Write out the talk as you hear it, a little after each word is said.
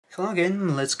Hello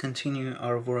again, let's continue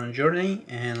our Voron journey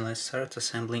and let's start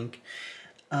assembling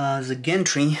the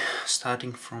gantry,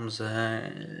 starting from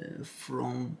the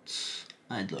front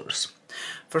idlers.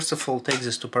 First of all, take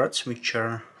these two parts, which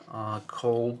are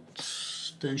called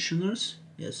tensioners.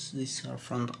 Yes, these are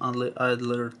front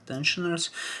idler tensioners,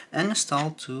 and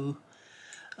install two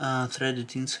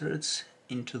threaded inserts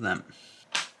into them.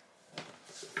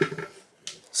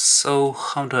 So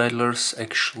how the idlers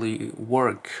actually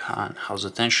work and how the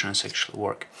tensioners actually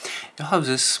work? You have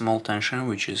this small tensioner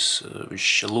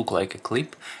which look like a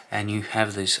clip, and you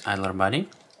have this idler body,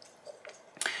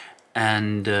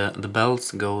 and the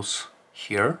belt goes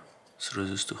here through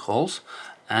these two holes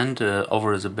and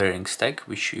over the bearing stack,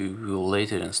 which you will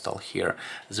later install here.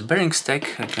 The bearing stack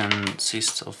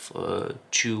consists of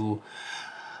two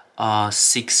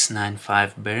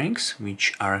 695 bearings,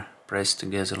 which are pressed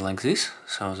together like this,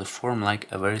 so they form like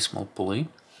a very small pulley,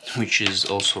 which is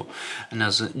also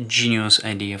another genius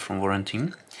idea from Voron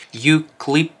team. You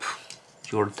clip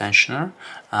your tensioner,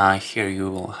 here you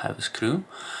will have a screw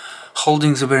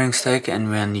holding the bearing stack, and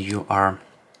when you are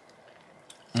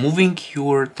moving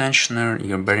your tensioner,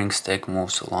 your bearing stack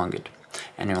moves along it,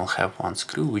 and you will have one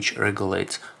screw which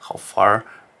regulates how far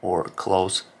or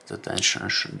close the tensioner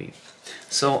should be.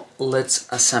 So let's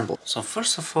assemble. So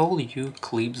first of all, you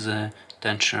clip the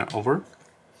tensioner over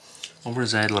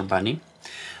the idler body.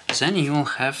 Then you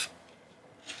will have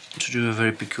to do a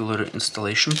very peculiar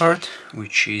installation part,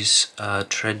 which is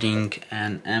threading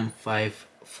an M5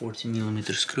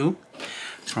 40mm screw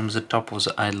from the top of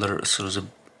the idler through the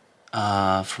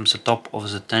from the top of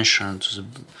the tensioner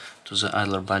to the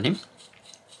idler body.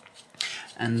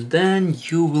 And then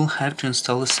you will have to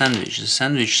install the sandwich. The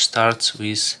sandwich starts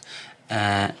with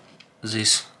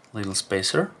this little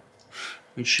spacer,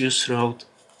 which you use throughout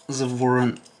the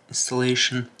Voron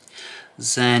installation.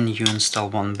 Then you install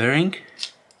one bearing.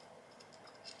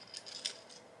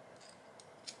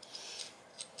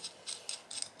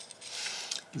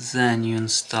 Then you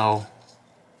install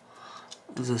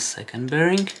the second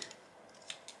bearing.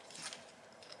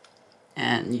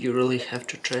 And you really have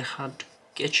to try hard to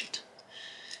catch it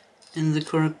in the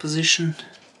correct position.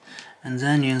 And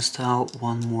then you install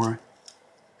one more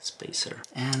spacer,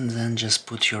 and then just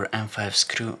put your M5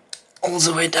 screw all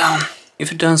the way down.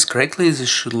 If it done correctly, this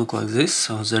should look like this.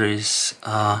 So there is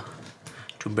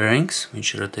two bearings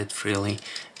which rotate freely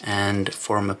and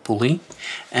form a pulley,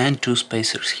 and two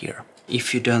spacers here.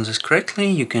 If you done this correctly,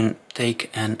 you can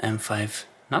take an M5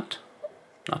 nut,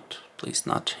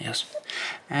 yes,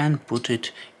 and put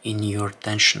it in your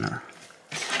tensioner,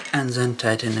 and then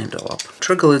tighten it all up.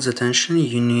 To regulate the tension,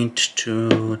 you need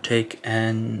to take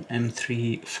an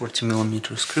M3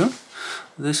 40mm screw,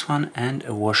 this one, and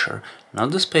a washer,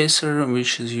 not the spacer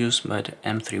which is used, but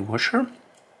M3 washer,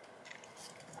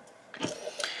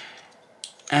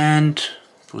 and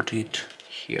put it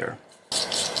here.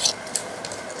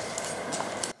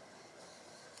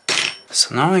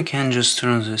 So now you can just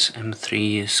turn this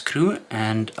M3 screw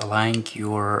and align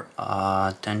your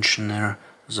tensioner,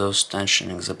 those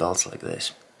tensioning the belts like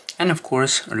this. And of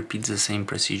course repeat the same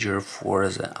procedure for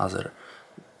the other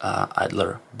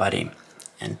idler body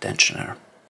and tensioner.